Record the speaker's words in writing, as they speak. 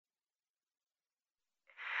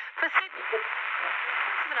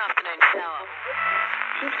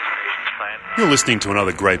You're listening to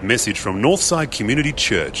another great message from Northside Community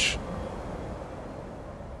Church.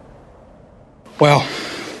 Well,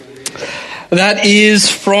 that is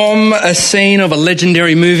from a scene of a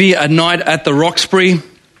legendary movie, A Night at the Roxbury.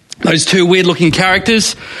 Those two weird-looking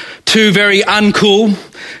characters, two very uncool,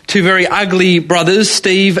 two very ugly brothers,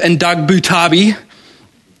 Steve and Doug Butabi.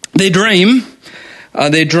 Their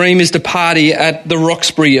dream is to party at the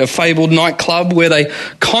Roxbury, a fabled nightclub where they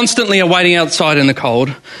constantly are waiting outside in the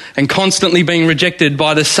cold and constantly being rejected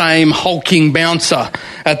by the same hulking bouncer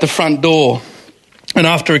at the front door. And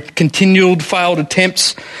after continued failed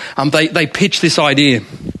attempts, they pitch this idea.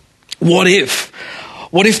 What if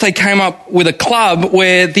they came up with a club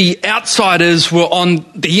where the outsiders were on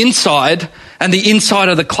the inside and the inside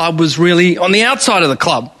of the club was really on the outside of the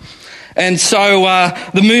club? And so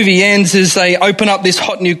the movie ends as they open up this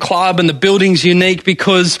hot new club, and the building's unique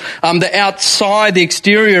because the outside, the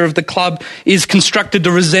exterior of the club is constructed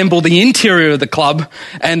to resemble the interior of the club,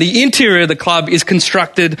 and the interior of the club is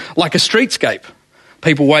constructed like a streetscape.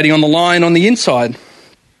 People waiting on the line on the inside.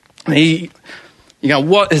 You go,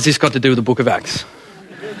 what has this got to do with the Book of Acts?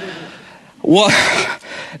 What?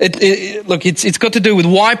 It's got to do with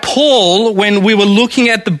why Paul, when we were looking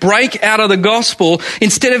at the break out of the gospel,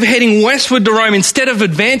 instead of heading westward to Rome, instead of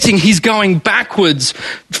advancing, he's going backwards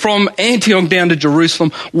from Antioch down to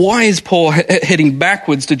Jerusalem. Why is Paul heading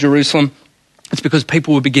backwards to Jerusalem? It's because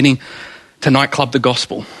people were beginning to nightclub the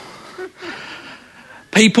gospel.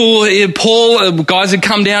 Guys had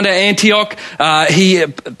come down to Antioch.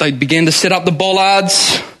 They began to set up the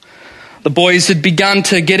bollards. The boys had begun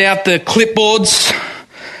to get out the clipboards,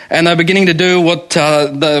 and they were beginning to do what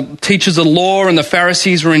the teachers of law and the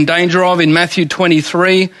Pharisees were in danger of in Matthew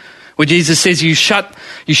 23, where Jesus says, you shut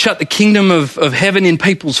the kingdom of heaven in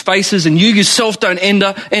people's faces, and you yourself don't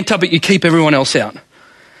enter, but you keep everyone else out.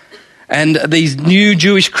 And these new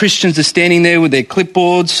Jewish Christians are standing there with their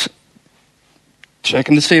clipboards,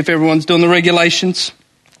 checking to see if everyone's doing the regulations.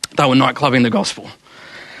 They were nightclubbing the gospel.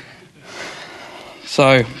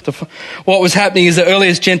 So what was happening is the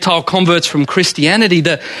earliest Gentile converts from Christianity,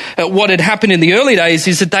 what had happened in the early days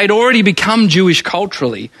is that they'd already become Jewish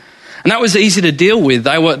culturally. And that was easy to deal with.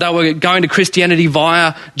 They were going to Christianity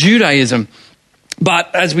via Judaism.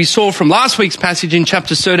 But as we saw from last week's passage in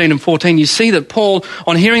chapters 13 and 14, you see that Paul,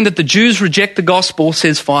 on hearing that the Jews reject the gospel,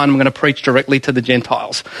 says, fine, I'm going to preach directly to the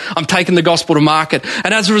Gentiles. I'm taking the gospel to market.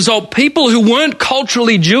 And as a result, people who weren't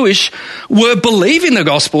culturally Jewish were believing the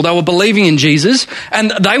gospel. They were believing in Jesus,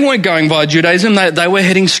 and they weren't going via Judaism. They were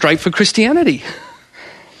heading straight for Christianity.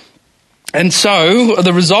 And so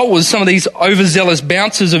the result was some of these overzealous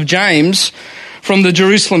bouncers of James from the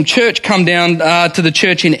Jerusalem church come down to the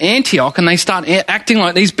church in Antioch, and they start acting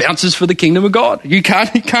like these bouncers for the kingdom of God. You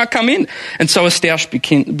can't come in. And so a stoush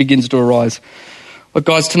begins to arise. But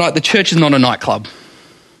guys, tonight the church is not a nightclub.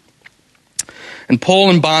 And Paul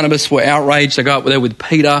and Barnabas were outraged. They go up there with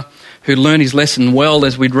Peter, who learned his lesson well.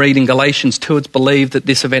 As we'd read in Galatians 2, it's believed that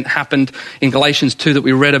this event happened in Galatians 2 that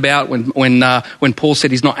we read about when Paul said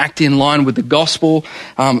he's not acting in line with the gospel.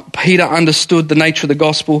 Peter understood the nature of the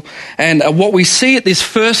gospel. And what we see at this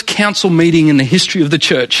first council meeting in the history of the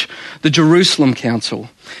church, the Jerusalem Council,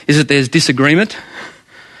 is that there's disagreement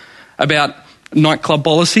about nightclub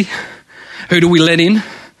policy. Who do we let in?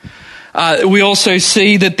 We also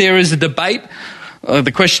see that there is a debate.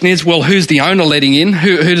 The question is, well, who's the owner letting in?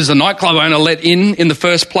 Who does the nightclub owner let in the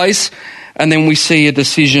first place? And then we see a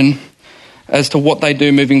decision as to what they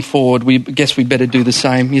do moving forward. We guess we'd better do the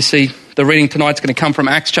same. You see, the reading tonight's going to come from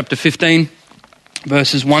Acts chapter 15,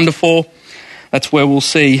 verses 1 to 4. That's where we'll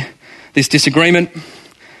see this disagreement,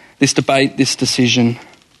 this debate, this decision.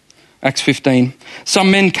 Acts 15. Some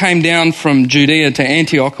men came down from Judea to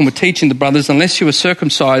Antioch and were teaching the brothers, unless you are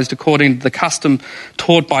circumcised according to the custom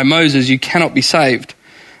taught by Moses, you cannot be saved.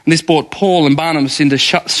 And this brought Paul and Barnabas into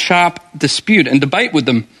sharp dispute and debate with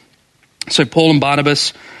them. So Paul and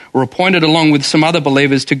Barnabas were appointed along with some other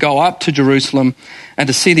believers to go up to Jerusalem and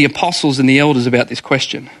to see the apostles and the elders about this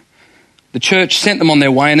question. The church sent them on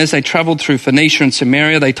their way, and as they travelled through Phoenicia and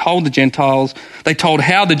Samaria, they told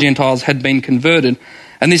how the Gentiles had been converted.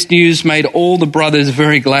 And this news made all the brothers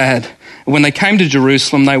very glad. And when they came to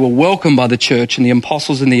Jerusalem, they were welcomed by the church and the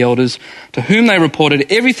apostles and the elders, to whom they reported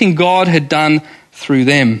everything God had done through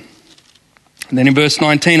them. And then in verse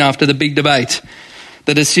 19, after the big debate,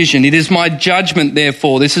 the decision, it is my judgment,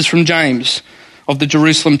 therefore, this is from James of the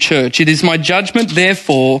Jerusalem church, it is my judgment,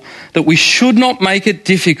 therefore, that we should not make it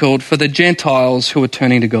difficult for the Gentiles who are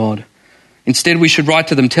turning to God. Instead, we should write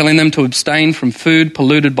to them, telling them to abstain from food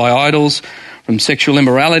polluted by idols, from sexual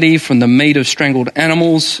immorality, from the meat of strangled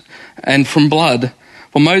animals, and from blood.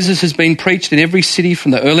 For Moses has been preached in every city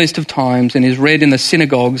from the earliest of times and is read in the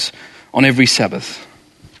synagogues on every Sabbath.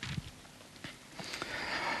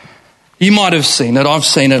 You might have seen it. I've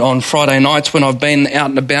seen it on Friday nights when I've been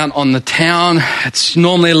out and about on the town. It's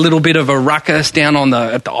normally a little bit of a ruckus down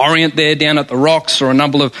at the Orient there, down at the Rocks, or a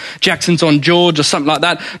number of Jacksons on George or something like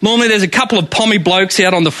that. Normally there's a couple of pommy blokes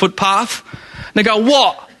out on the footpath. And they go,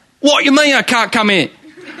 what? What you mean I can't come in?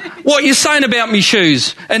 What are you saying about me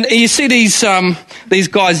shoes? And you see these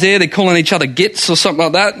guys there, they're calling each other gits or something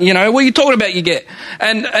like that. You know, what are you talking about, you get?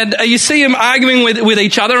 And you see them arguing with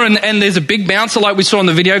each other, and there's a big bouncer like we saw in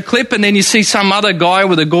the video clip, and then you see some other guy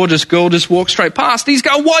with a gorgeous girl just walk straight past. He's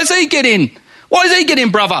going, why does he get in? Why does he get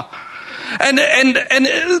in, brother? And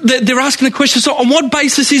they're asking the question, so on what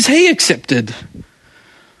basis is he accepted?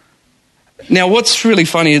 Now, what's really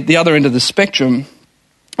funny, at the other end of the spectrum,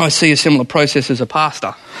 I see a similar process as a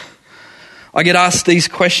pastor. I get asked these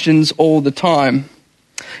questions all the time.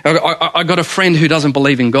 I got a friend who doesn't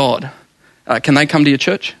believe in God. Can they come to your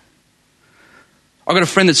church? I got a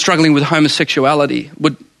friend that's struggling with homosexuality.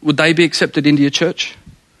 Would they be accepted into your church?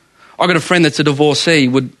 I got a friend that's a divorcee.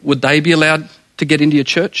 Would they be allowed to get into your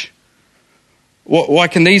church? Why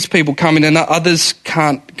can these people come in and others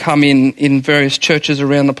can't come in various churches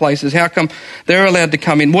around the places? How come they're allowed to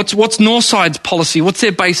come in? What's Northside's policy? What's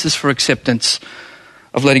their basis for acceptance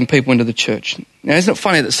of letting people into the church? Now, isn't it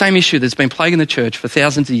funny that the same issue that's been plaguing the church for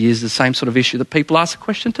thousands of years is the same sort of issue that people ask the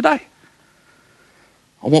question today?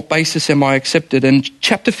 On what basis am I accepted? And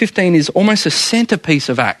chapter 15 is almost a centerpiece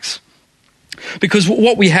of Acts. Because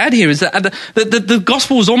what we had here is that the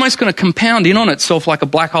gospel was almost going to compound in on itself like a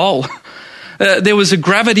black hole. There was a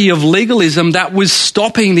gravity of legalism that was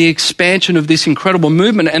stopping the expansion of this incredible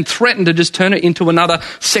movement and threatened to just turn it into another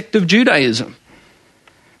sect of Judaism.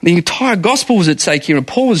 The entire gospel was at stake here, and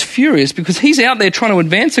Paul was furious because he's out there trying to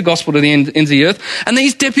advance the gospel to the ends of the earth, and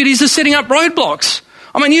these deputies are setting up roadblocks.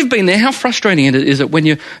 I mean, you've been there. How frustrating is it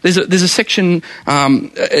when there's a section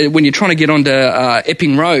when you're trying to get onto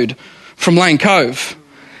Epping Road from Lane Cove,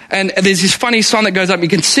 and there's this funny sign that goes up. You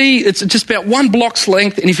can see it's just about 1 block's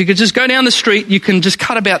length, and if you could just go down the street, you can just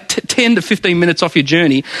cut about 10 to 15 minutes off your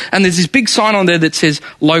journey. And there's this big sign on there that says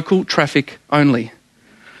local traffic only.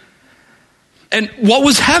 And what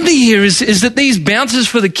was happening here is that these bouncers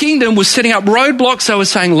for the kingdom were setting up roadblocks. They were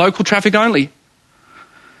saying local traffic only.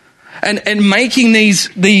 And making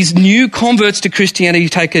these new converts to Christianity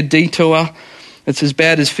take a detour that's as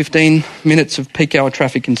bad as 15 minutes of peak hour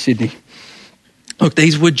traffic in Sydney. Look,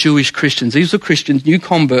 these were Jewish Christians. These were Christians, new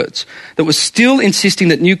converts, that were still insisting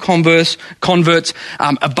that new converts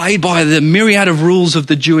obeyed by the myriad of rules of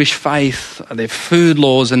the Jewish faith, their food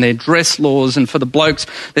laws and their dress laws, and for the blokes,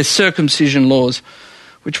 their circumcision laws,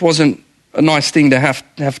 which wasn't a nice thing to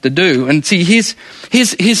have to do. And see, here's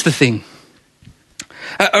the thing.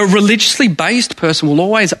 A religiously based person will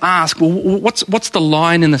always ask, well, what's the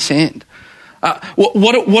line in the sand?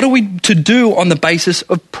 What are we to do on the basis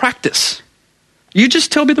of practice? You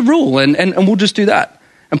just tell me the rule and we'll just do that.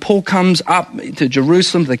 And Paul comes up to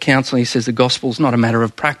Jerusalem, to the council, and he says the gospel's not a matter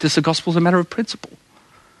of practice, the gospel's a matter of principle.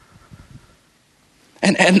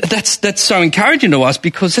 And that's so encouraging to us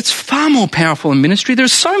because it's far more powerful in ministry. There are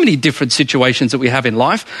so many different situations that we have in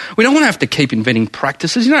life. We don't want to have to keep inventing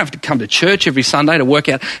practices. You don't have to come to church every Sunday to work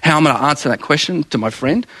out how I'm going to answer that question to my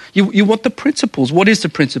friend. You want the principles. What is the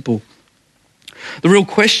principle? The real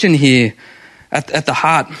question here at the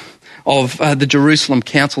heart of the Jerusalem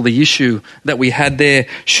Council, the issue that we had there,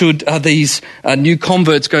 should these new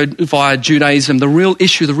converts go via Judaism? The real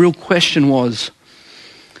issue, the real question was,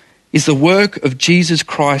 is the work of Jesus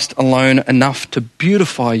Christ alone enough to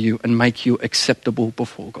beautify you and make you acceptable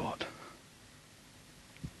before God?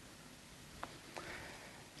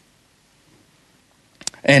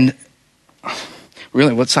 And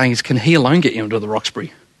really what's saying is, can he alone get you into the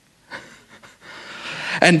Roxbury?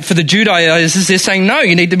 And for the Judaizers, they're saying, no,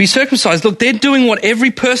 you need to be circumcised. Look, they're doing what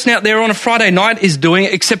every person out there on a Friday night is doing,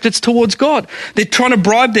 except it's towards God. They're trying to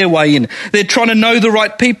bribe their way in. They're trying to know the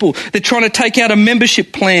right people. They're trying to take out a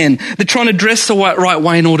membership plan. They're trying to dress the right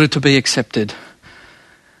way in order to be accepted.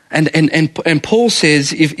 And Paul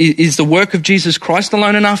says, is the work of Jesus Christ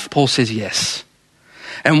alone enough? Paul says yes.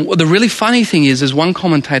 And the really funny thing is, as one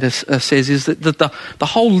commentator says, is that the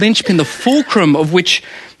whole linchpin, the fulcrum of which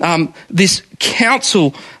this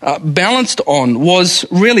council balanced on was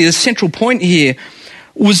really the central point here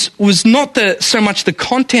was not so much the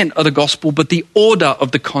content of the gospel, but the order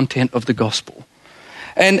of the content of the gospel.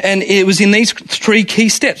 And it was in these three key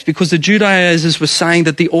steps, because the Judaizers were saying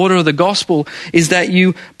that the order of the gospel is that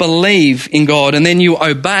you believe in God and then you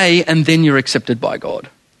obey and then you're accepted by God.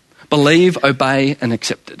 Believe, obey and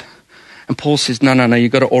accepted. And Paul says, no, you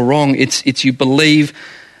got it all wrong. It's you believe,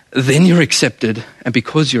 then you're accepted, and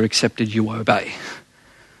because you're accepted, you obey.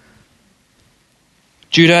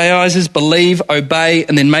 Judaizers believe, obey,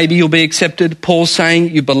 and then maybe you'll be accepted. Paul's saying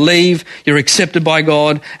you believe, you're accepted by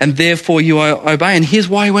God, and therefore you obey. And here's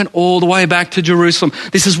why he went all the way back to Jerusalem.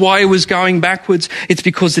 This is why he was going backwards. It's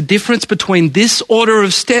because the difference between this order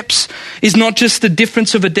of steps is not just the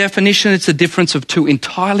difference of a definition, it's the difference of two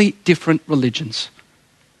entirely different religions.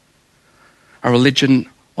 A religion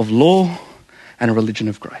of law and a religion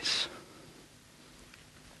of grace.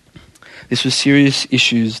 This was serious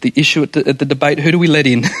issues. The issue at the debate, who do we let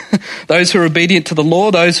in? Those who are obedient to the law,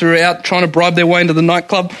 those who are out trying to bribe their way into the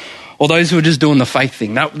nightclub, or those who are just doing the faith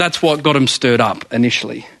thing? That's what got them stirred up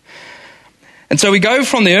initially. And so we go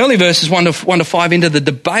from the early verses 1 to 5 into the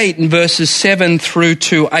debate in verses 7 through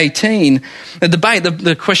to 18. The debate,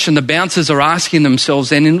 the question the bouncers are asking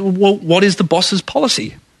themselves then, what is the boss's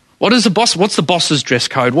policy? What's the boss's dress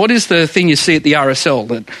code? What is the thing you see at the RSL,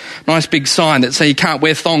 that nice big sign that say you can't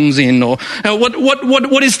wear thongs in? Or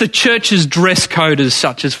what is the church's dress code as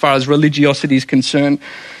such, as far as religiosity is concerned?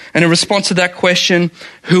 And in response to that question,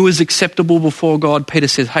 who is acceptable before God, Peter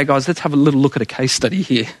says, hey guys, let's have a little look at a case study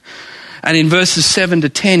here. And in verses 7 to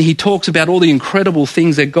 10, he talks about all the incredible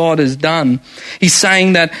things that God has done. He's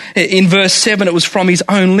saying that in verse 7, it was from his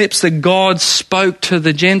own lips that God spoke to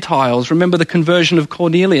the Gentiles. Remember the conversion of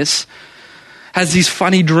Cornelius? Has this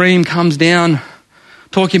funny dream, comes down,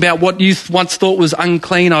 talking about what you once thought was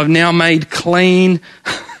unclean, I've now made clean.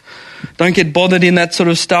 Don't get bothered in that sort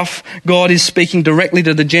of stuff. God is speaking directly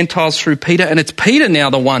to the Gentiles through Peter, and it's Peter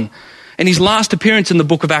now the one. In his last appearance in the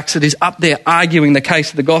book of Acts, it is up there arguing the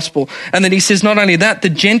case of the gospel. And then he says, not only that, the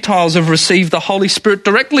Gentiles have received the Holy Spirit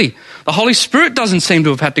directly. The Holy Spirit doesn't seem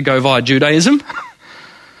to have had to go via Judaism.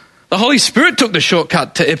 The Holy Spirit took the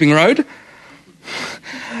shortcut to Epping Road.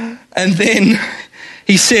 And then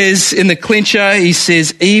he says, in the clincher, he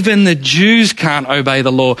says, even the Jews can't obey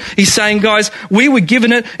the law. He's saying, guys, we were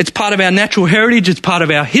given it. It's part of our natural heritage. It's part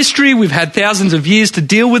of our history. We've had thousands of years to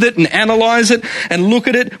deal with it and analyze it and look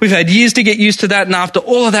at it. We've had years to get used to that. And after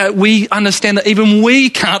all of that, we understand that even we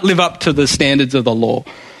can't live up to the standards of the law.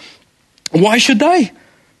 Why should they?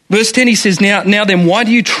 Verse 10, he says, now then, why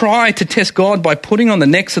do you try to test God by putting on the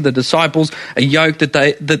necks of the disciples a yoke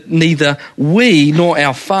that neither we nor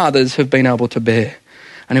our fathers have been able to bear?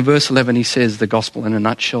 And in verse 11, he says the gospel in a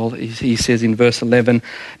nutshell. He says in verse 11,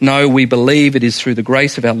 no, we believe it is through the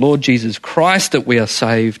grace of our Lord Jesus Christ that we are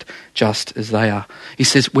saved just as they are. He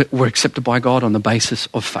says we're accepted by God on the basis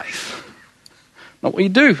of faith. Not what you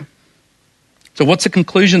do. So what's the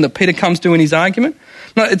conclusion that Peter comes to in his argument?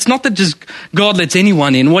 No, it's not that just God lets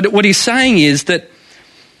anyone in. What he's saying is that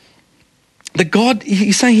God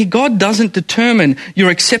doesn't determine your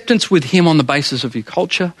acceptance with him on the basis of your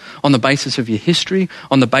culture, on the basis of your history,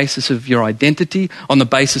 on the basis of your identity, on the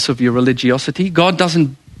basis of your religiosity. God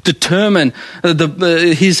doesn't determine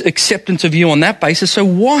his acceptance of you on that basis. So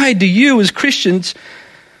why do you as Christians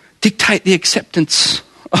dictate the acceptance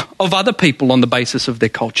of other people on the basis of their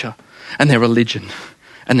culture and their religion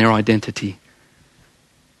and their identity?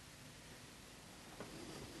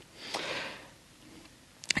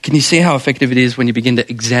 Can you see how effective it is when you begin to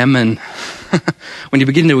examine,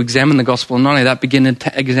 the gospel, and not only that, begin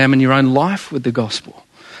to examine your own life with the gospel.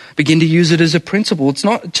 Begin to use it as a principle. It's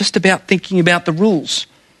not just about thinking about the rules.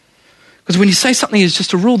 Because when you say something is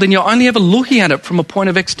just a rule, then you're only ever looking at it from a point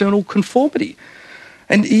of external conformity.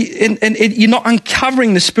 And you're not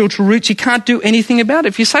uncovering the spiritual roots. You can't do anything about it.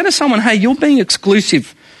 If you say to someone, hey, you're being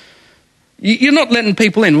exclusive, you're not letting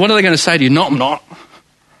people in. What are they going to say to you? No, I'm not.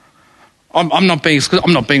 I'm not being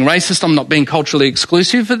racist. I'm not being culturally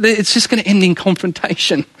exclusive. It's just going to end in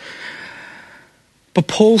confrontation. But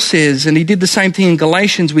Paul says, and he did the same thing in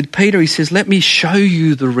Galatians with Peter, he says, let me show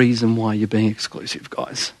you the reason why you're being exclusive,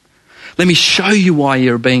 guys. Let me show you why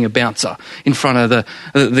you're being a bouncer in front of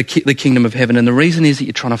the kingdom of heaven. And the reason is that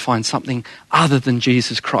you're trying to find something other than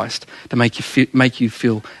Jesus Christ to make you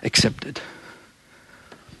feel accepted.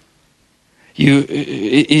 You're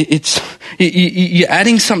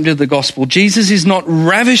adding something to the gospel. Jesus is not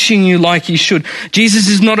ravishing you like he should. Jesus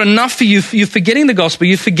is not enough for you. You're forgetting the gospel.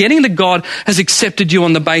 You're forgetting that God has accepted you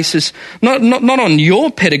on the basis, not on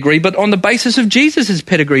your pedigree, but on the basis of Jesus'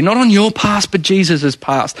 pedigree. Not on your past, but Jesus'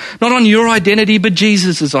 past. Not on your identity, but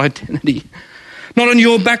Jesus' identity. Not on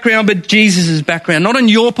your background, but Jesus' background. Not on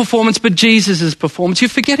your performance, but Jesus' performance. You're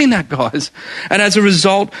forgetting that, guys. And as a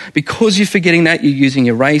result, because you're forgetting that, you're using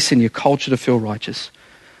your race and your culture to feel righteous.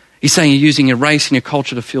 He's saying you're using your race and your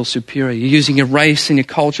culture to feel superior. You're using your race and your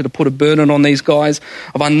culture to put a burden on these guys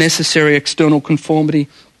of unnecessary external conformity.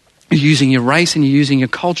 You're using your race and you're using your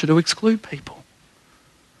culture to exclude people.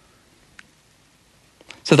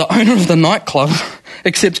 So the owner of the nightclub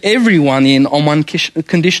accepts everyone in on one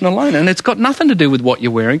condition alone. And it's got nothing to do with what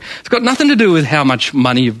you're wearing. It's got nothing to do with how much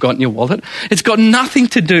money you've got in your wallet. It's got nothing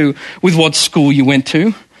to do with what school you went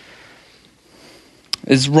to.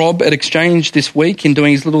 As Rob at Exchange this week, in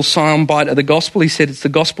doing his little sound bite of the gospel, he said it's the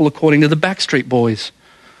gospel according to the Backstreet Boys.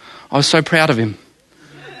 I was so proud of him.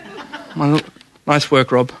 Nice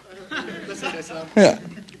work, Rob. Yeah.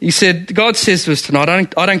 He said, God says to us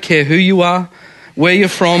tonight, I don't care who you are, where you're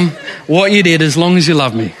from, what you did, as long as you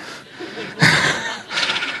love me.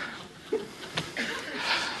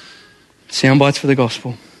 Sound bites for the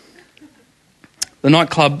gospel. The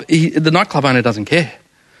nightclub owner doesn't care.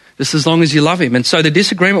 Just as long as you love him. And so the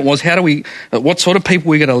disagreement was, what sort of people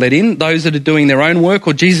we're going to let in? Those that are doing their own work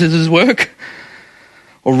or Jesus' work?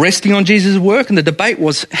 Or resting on Jesus' work? And the debate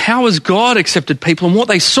was, how has God accepted people? And what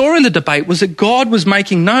they saw in the debate was that God was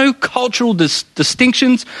making no cultural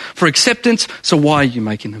distinctions for acceptance, so why are you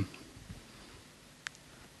making them?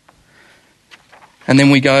 And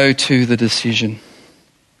then we go to the decision.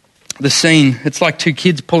 The scene, it's like two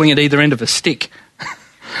kids pulling at either end of a stick.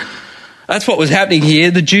 That's what was happening here.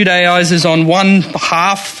 The Judaizers on one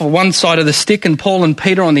side of the stick, and Paul and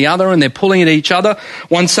Peter on the other, and they're pulling at each other.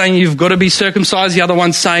 One saying you've got to be circumcised, the other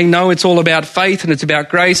one saying no, it's all about faith and it's about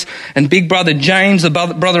grace. And big brother James, the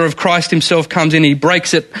brother of Christ himself, comes in, he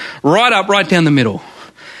breaks it right down the middle.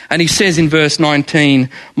 And he says in verse 19,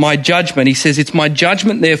 my judgment, he says, it's my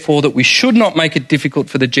judgment therefore that we should not make it difficult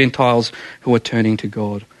for the Gentiles who are turning to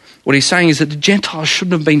God. What he's saying is that the Gentiles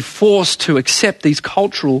shouldn't have been forced to accept these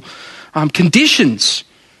cultural conditions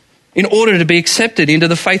in order to be accepted into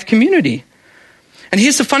the faith community. And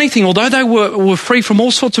here's the funny thing, although they were free from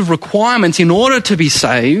all sorts of requirements in order to be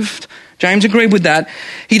saved, James agreed with that,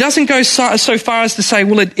 he doesn't go so far as to say,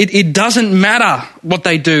 well, it doesn't matter what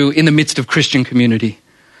they do in the midst of Christian community.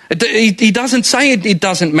 He doesn't say it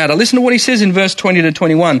doesn't matter. Listen to what he says in verse 20 to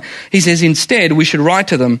 21. He says, instead, we should write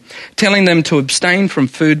to them, telling them to abstain from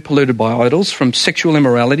food polluted by idols, from sexual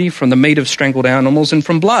immorality, from the meat of strangled animals, and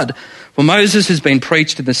from blood. For Moses has been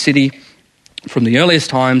preached in the city from the earliest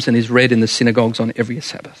times and is read in the synagogues on every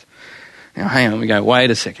Sabbath. Now, hang on, we go,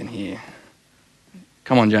 wait a second here.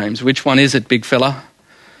 Come on, James, which one is it, big fella?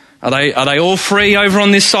 Are they all free over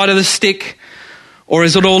on this side of the stick? Or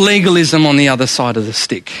is it all legalism on the other side of the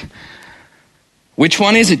stick? Which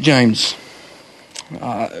one is it, James?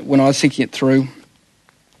 When I was thinking it through,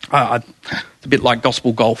 it's a bit like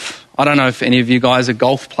gospel golf. I don't know if any of you guys are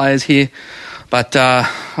golf players here, but I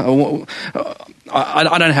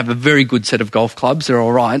don't have a very good set of golf clubs. They're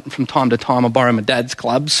all right. From time to time, I borrow my dad's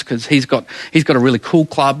clubs because he's got a really cool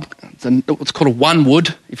club. It's called a one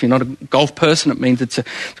wood. If you're not a golf person, it means it's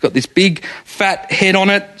got this big fat head on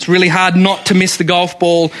it. It's really hard not to miss the golf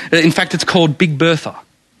ball. In fact, it's called Big Bertha.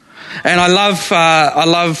 And I love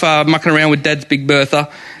mucking around with Dad's Big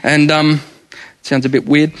Bertha. And it sounds a bit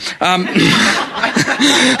weird. But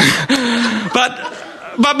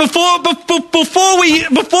before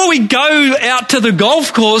we go out to the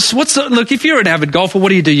golf course, look, if you're an avid golfer, what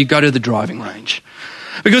do? You go to the driving range.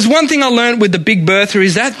 Because one thing I learned with the Big Bertha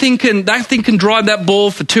is that thing can drive that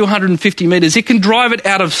ball for 250 metres. It can drive it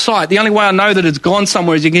out of sight. The only way I know that it's gone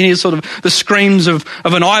somewhere is you can hear sort of the screams of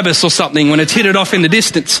an ibis or something when it's hit it off in the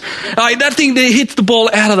distance. That thing that hits the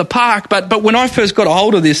ball out of the park. But when I first got a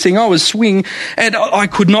hold of this thing, I was swinging and I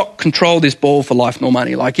could not control this ball for life nor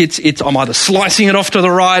money. Like I'm either slicing it off to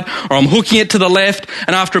the right or I'm hooking it to the left.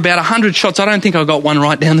 And after about 100 shots, I don't think I got one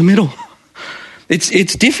right down the middle. It's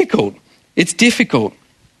difficult. It's difficult.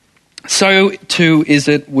 So too is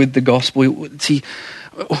it with the gospel. See,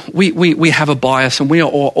 we have a bias and we are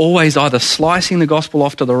always either slicing the gospel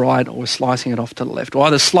off to the right or slicing it off to the left, or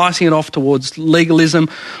either slicing it off towards legalism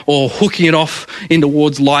or hooking it off in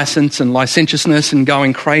towards license and licentiousness and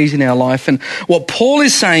going crazy in our life. And what Paul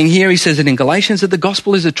is saying here, he says it in Galatians, that the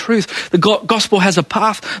gospel is a truth. The gospel has a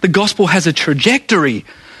path. The gospel has a trajectory.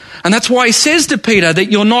 And that's why he says to Peter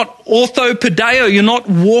that you're not orthopedeo, you're not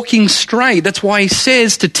walking straight. That's why he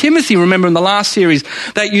says to Timothy, remember in the last series,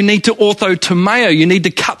 that you need to orthotomeo, you need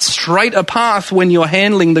to cut straight a path when you're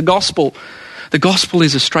handling the gospel. The gospel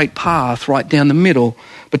is a straight path right down the middle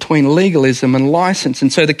between legalism and license.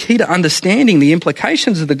 And so the key to understanding the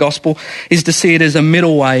implications of the gospel is to see it as a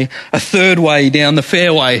middle way, a third way down the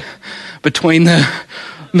fairway between the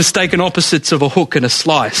mistaken opposites of a hook and a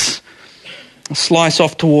slice. A slice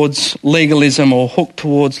off towards legalism, or a hook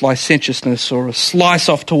towards licentiousness, or a slice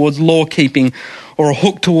off towards law-keeping, or a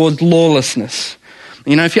hook towards lawlessness.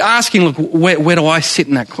 You know, if you're asking, look, where do I sit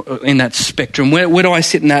in that spectrum? Where do I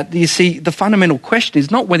sit in that? You see, the fundamental question is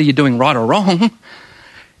not whether you're doing right or wrong.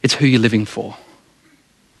 It's who you're living for.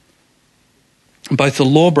 Both the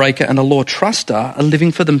lawbreaker and the law truster are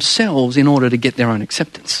living for themselves in order to get their own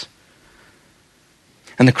acceptance.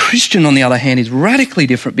 And the Christian, on the other hand, is radically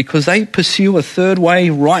different because they pursue a third way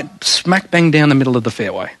right smack bang down the middle of the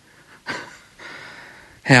fairway.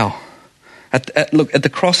 How? Look, at the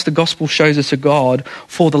cross, the gospel shows us a God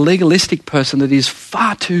for the legalistic person that is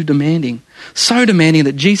far too demanding. So demanding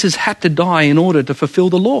that Jesus had to die in order to fulfill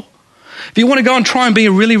the law. If you want to go and try and be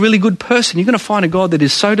a really, really good person, you're going to find a God that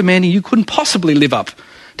is so demanding you couldn't possibly live up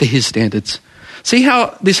to his standards. See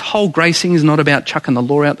how this whole grace thing is not about chucking the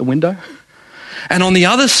law out the window? And on the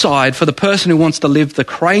other side, for the person who wants to live the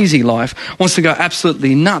crazy life, wants to go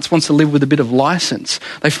absolutely nuts, wants to live with a bit of license,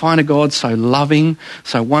 they find a God so loving,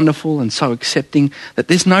 so wonderful and so accepting that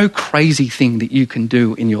there's no crazy thing that you can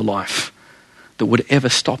do in your life that would ever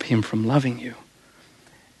stop him from loving you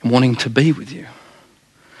and wanting to be with you.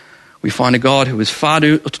 We find a God who is far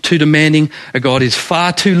too demanding, a God who is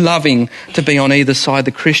far too loving to be on either side.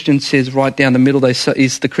 The Christian says right down the middle,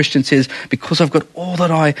 the Christian says, because I've got all that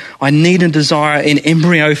I need and desire in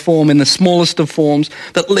embryo form, in the smallest of forms,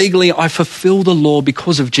 that legally I fulfill the law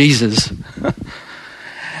because of Jesus.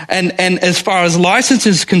 And as far as license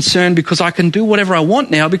is concerned, because I can do whatever I want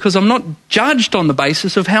now because I'm not judged on the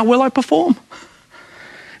basis of how well I perform.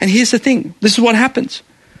 And here's the thing, this is what happens.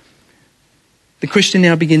 The Christian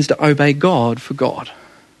now begins to obey God for God,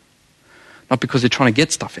 not because they're trying to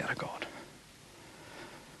get stuff out of God.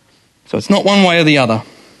 So it's not one way or the other.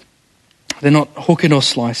 They're not hooking or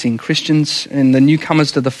slicing. Christians and the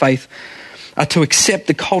newcomers to the faith are to accept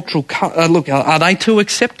the cultural... are they to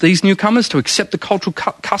accept, these newcomers, to accept the cultural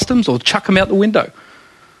customs or chuck them out the window?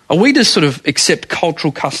 Are we to sort of accept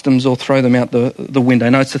cultural customs or throw them out the window?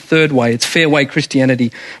 No, it's the third way. It's fair way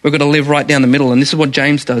Christianity. We've got to live right down the middle. And this is what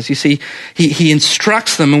James does. You see, he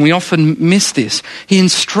instructs them, and we often miss this. He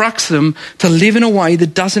instructs them to live in a way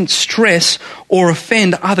that doesn't stress or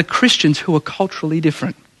offend other Christians who are culturally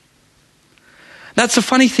different. That's the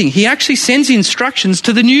funny thing. He actually sends the instructions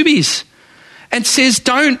to the newbies and says,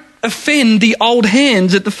 don't offend the old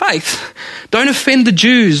hands at the faith. Don't offend the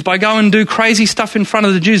Jews by going and do crazy stuff in front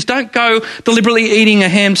of the Jews. Don't go deliberately eating a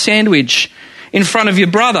ham sandwich in front of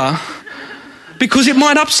your brother because it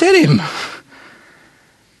might upset him.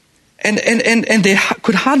 And there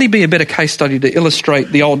could hardly be a better case study to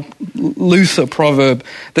illustrate the old Luther proverb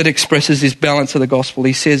that expresses this balance of the gospel.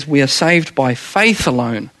 He says, we are saved by faith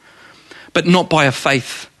alone, but not by a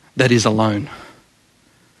faith that is alone.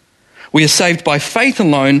 We are saved by faith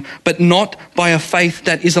alone, but not by a faith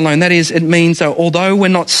that is alone. That is, it means that although we're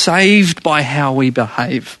not saved by how we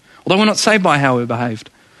behave,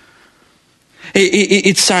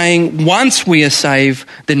 it's saying once we are saved,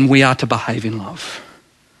 then we are to behave in love.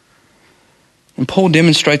 And Paul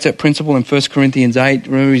demonstrates that principle in 1 Corinthians 8.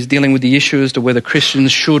 Remember, he's dealing with the issue as to whether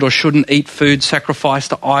Christians should or shouldn't eat food sacrificed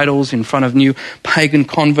to idols in front of new pagan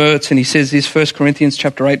converts. And he says this, 1 Corinthians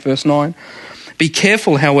chapter 8, verse 9. Be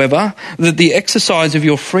careful, however, that the exercise of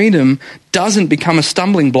your freedom doesn't become a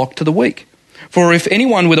stumbling block to the weak. For if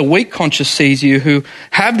anyone with a weak conscience sees you who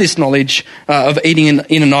have this knowledge of eating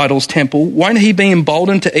in an idol's temple, won't he be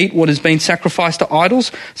emboldened to eat what has been sacrificed to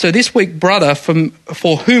idols? So this weak brother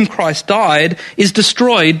for whom Christ died is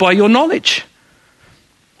destroyed by your knowledge.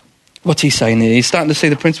 What's he saying there? He's starting to see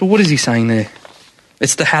the principle. What is he saying there?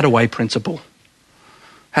 It's the Haddon principle.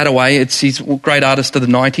 Haddon, he's a great artist of the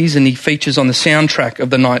 90s, and he features on the soundtrack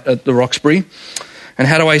of the night at the Roxbury. And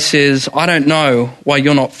Haddon says, I don't know why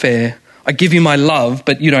you're not fair. I give you my love,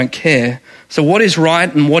 but you don't care. So what is right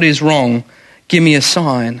and what is wrong? Give me a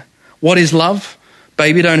sign. What is love?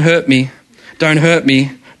 Baby, don't hurt me. Don't hurt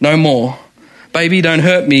me no more. Baby, don't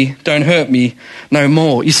hurt me no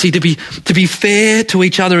more. You see, to be fair to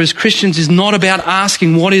each other as Christians is not about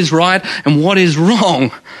asking what is right and what is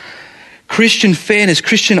wrong. Christian fairness,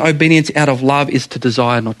 Christian obedience out of love is to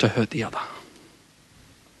desire not to hurt the other.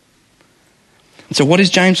 And so what is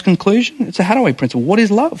James' conclusion? It's a Haddon principle. What is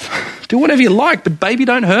love? Do whatever you like, but baby,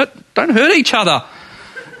 don't hurt each other.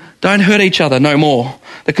 Don't hurt each other no more.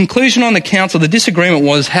 The conclusion on the council, the disagreement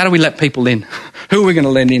was, how do we let people in? Who are we going to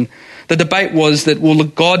let in? The debate was that, well,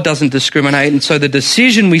 look, God doesn't discriminate. And so the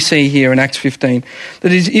decision we see here in Acts 15,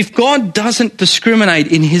 that is, if God doesn't discriminate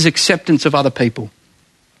in his acceptance of other people,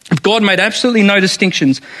 If God made absolutely no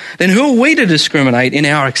distinctions, then who are we to discriminate in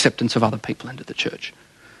our acceptance of other people into the church?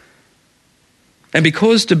 And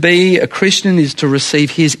because to be a Christian is to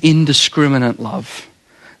receive his indiscriminate love,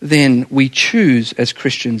 then we choose as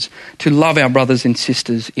Christians to love our brothers and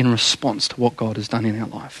sisters in response to what God has done in our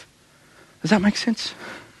life. Does that make sense?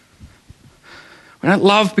 We don't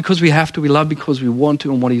love because we have to, we love because we want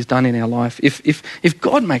to and what he's done in our life. If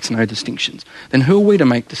God makes no distinctions, then who are we to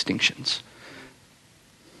make distinctions?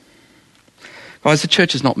 Guys, the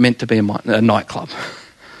church is not meant to be a nightclub.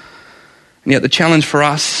 And yet the challenge for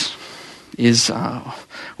us is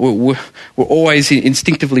we're always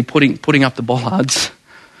instinctively putting up the bollards.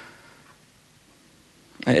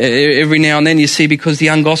 Every now and then you see, because the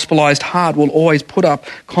ungospelized heart will always put up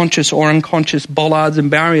conscious or unconscious bollards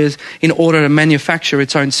and barriers in order to manufacture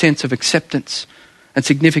its own sense of acceptance and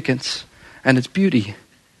significance and its beauty.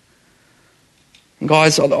 And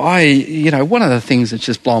guys, one of the things that's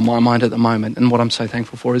just blowing my mind at the moment, and what I'm so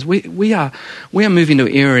thankful for, is we are moving to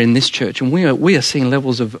an era in this church, and we are seeing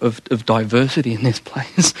levels of diversity in this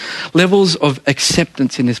place, levels of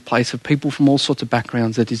acceptance in this place of people from all sorts of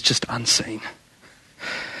backgrounds that is just unseen.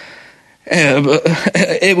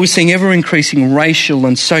 We're seeing ever-increasing racial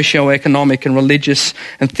and socio-economic and religious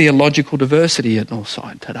and theological diversity at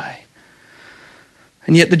Northside today.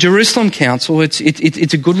 And yet the Jerusalem Council, it's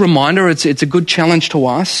a good reminder, it's a good challenge to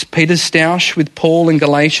us. Peter's stoush with Paul in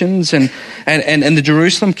Galatians and the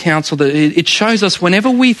Jerusalem Council, that it shows us whenever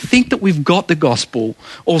we think that we've got the gospel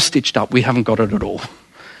all stitched up, we haven't got it at all.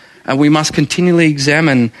 And we must continually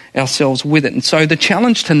examine ourselves with it. And so the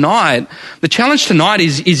challenge tonight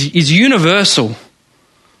is universal.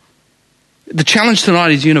 The challenge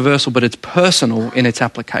tonight is universal, but it's personal in its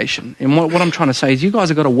application. And what I'm trying to say is you guys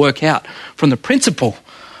have got to work out from the principle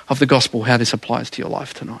of the gospel how this applies to your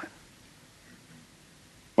life tonight.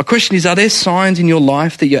 My question is, are there signs in your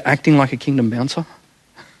life that you're acting like a kingdom bouncer?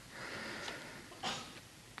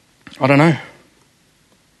 I don't know.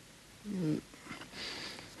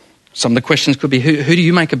 Some of the questions could be, who do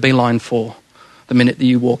you make a beeline for the minute that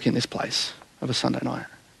you walk in this place of a Sunday night?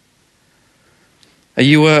 Are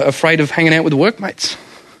you afraid of hanging out with workmates?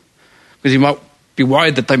 Because you might be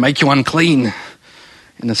worried that they make you unclean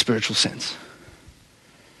in the spiritual sense.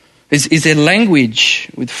 Is there language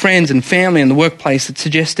with friends and family in the workplace that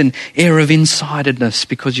suggests an air of insidedness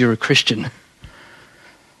because you're a Christian?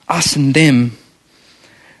 Us and them.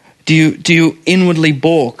 Do you inwardly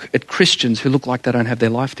balk at Christians who look like they don't have their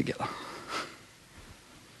life together?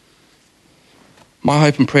 My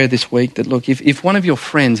hope and prayer this week that, look, if one of your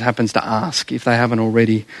friends happens to ask, if they haven't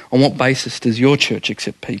already, on what basis does your church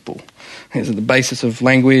accept people? Is it the basis of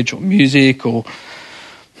language or music, or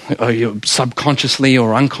are you subconsciously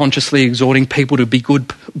or unconsciously exhorting people to be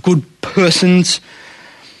good persons?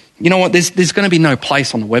 You know what, there's going to be no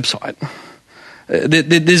place on the website.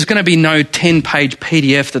 There's going to be no 10-page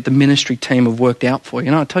PDF that the ministry team have worked out for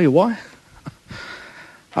you. I'll tell you why.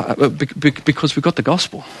 Because we've got the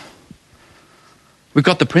gospel. We've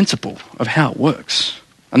got the principle of how it works.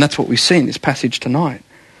 And that's what we see in this passage tonight.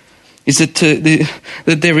 Is that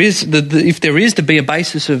if there is to be a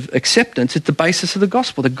basis of acceptance, it's the basis of the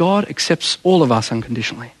gospel, that God accepts all of us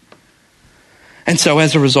unconditionally. And so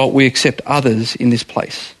as a result, we accept others in this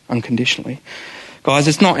place unconditionally. Guys,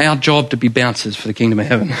 it's not our job to be bouncers for the kingdom of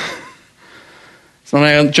heaven. It's not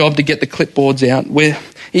our job to get the clipboards out.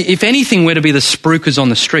 If anything, we're to be the spruikers on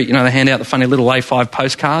the street. They hand out the funny little A5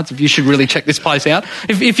 postcards. If you should really check this place out.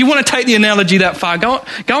 If you want to take the analogy that far, go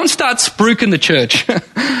and start spruiking the church.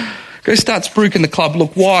 Go start spruiking the club.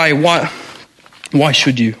 Look, why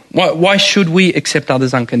should you? Why should we accept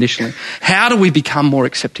others unconditionally? How do we become more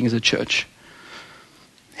accepting as a church?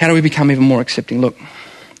 How do we become even more accepting? Look,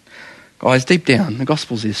 guys, deep down, the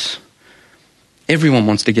gospel's this. Everyone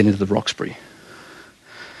wants to get into the Roxbury.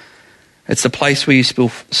 It's the place where you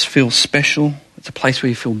feel special. It's a place where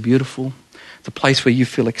you feel beautiful. It's a place where you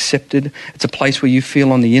feel accepted. It's a place where you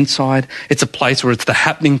feel on the inside. It's a place where it's the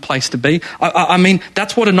happening place to be. I mean,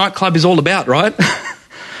 that's what a nightclub is all about, right?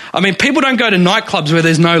 I mean, people don't go to nightclubs where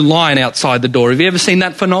there's no line outside the door. Have you ever seen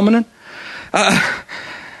that phenomenon?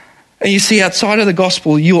 And you see, outside of the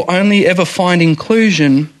gospel, you'll only ever find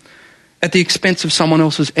inclusion at the expense of someone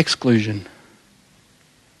else's exclusion.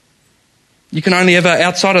 You can only ever,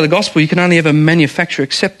 outside of the gospel, you can only ever manufacture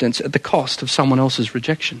acceptance at the cost of someone else's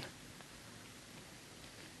rejection.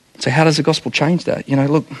 So how does the gospel change that?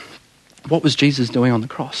 Look, what was Jesus doing on the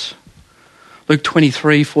cross? Luke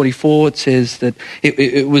 23:44, it says that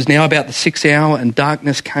it was now about the 6th hour and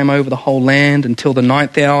darkness came over the whole land until the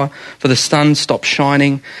 9th hour, for the sun stopped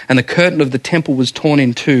shining and the curtain of the temple was torn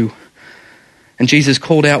in two. And Jesus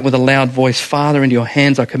called out with a loud voice, "Father, into your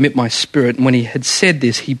hands I commit my spirit." And when he had said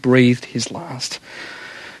this, he breathed his last.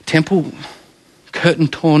 Temple curtain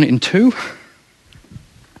torn in two?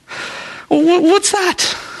 Well, what's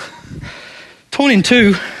that? Torn in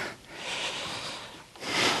two.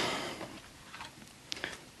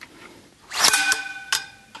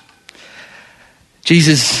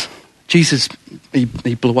 Jesus, he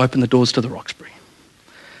blew open the doors to the Roxbury.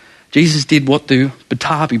 Jesus did what the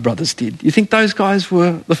Batavi brothers did. You think those guys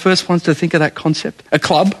were the first ones to think of that concept? A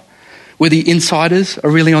club where the insiders are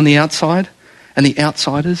really on the outside and the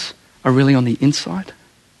outsiders are really on the inside?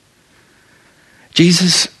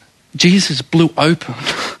 Jesus blew open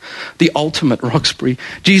the ultimate Roxbury.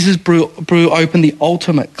 Jesus blew open the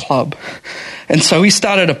ultimate club. And so he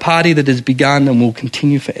started a party that has begun and will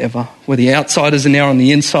continue forever, where the outsiders are now on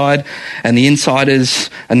the inside and the insiders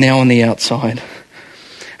are now on the outside.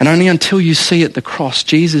 And only until you see at the cross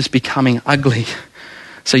Jesus becoming ugly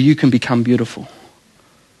so you can become beautiful.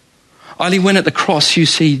 Only when at the cross you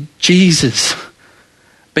see Jesus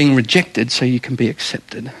being rejected so you can be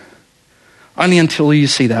accepted. Only until you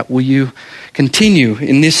see that will you continue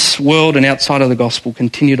in this world and outside of the gospel,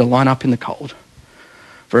 continue to line up in the cold,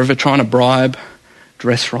 forever trying to bribe,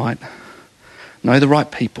 dress right, know the right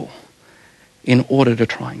people in order to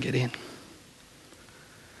try and get in.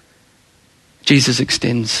 Jesus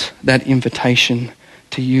extends that invitation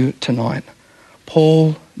to you tonight.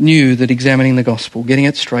 Paul knew that examining the gospel, getting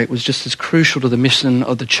it straight, was just as crucial to the mission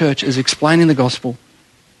of the church as explaining the gospel.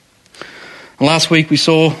 And last week we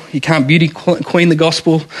saw you can't beauty queen the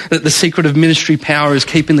gospel, that the secret of ministry power is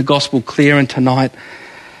keeping the gospel clear. And tonight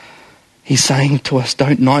he's saying to us,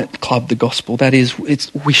 don't nightclub the gospel. That is,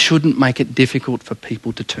 we shouldn't make it difficult for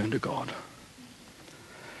people to turn to God.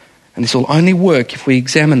 And this will only work if we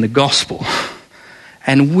examine the gospel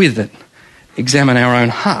and with it, examine our own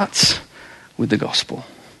hearts with the gospel.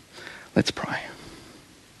 Let's pray.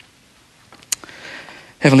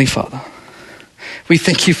 Heavenly Father, we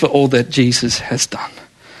thank you for all that Jesus has done.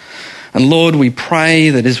 And Lord, we pray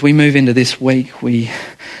that as we move into this week,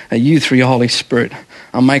 you through your Holy Spirit,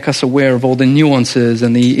 make us aware of all the nuances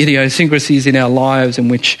and the idiosyncrasies in our lives in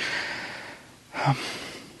which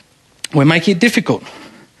we're making it difficult.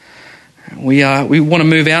 We want to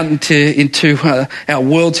move out into our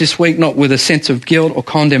worlds this week, not with a sense of guilt or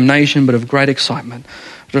condemnation, but of great excitement.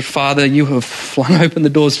 But Father, you have flung open the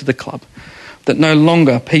doors to the club, that no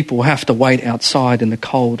longer people have to wait outside in the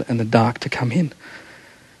cold and the dark to come in,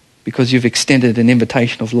 because you've extended an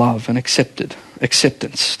invitation of love and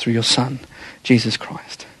acceptance through your Son, Jesus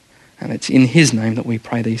Christ. And it's in his name that we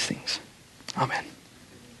pray these things. Amen.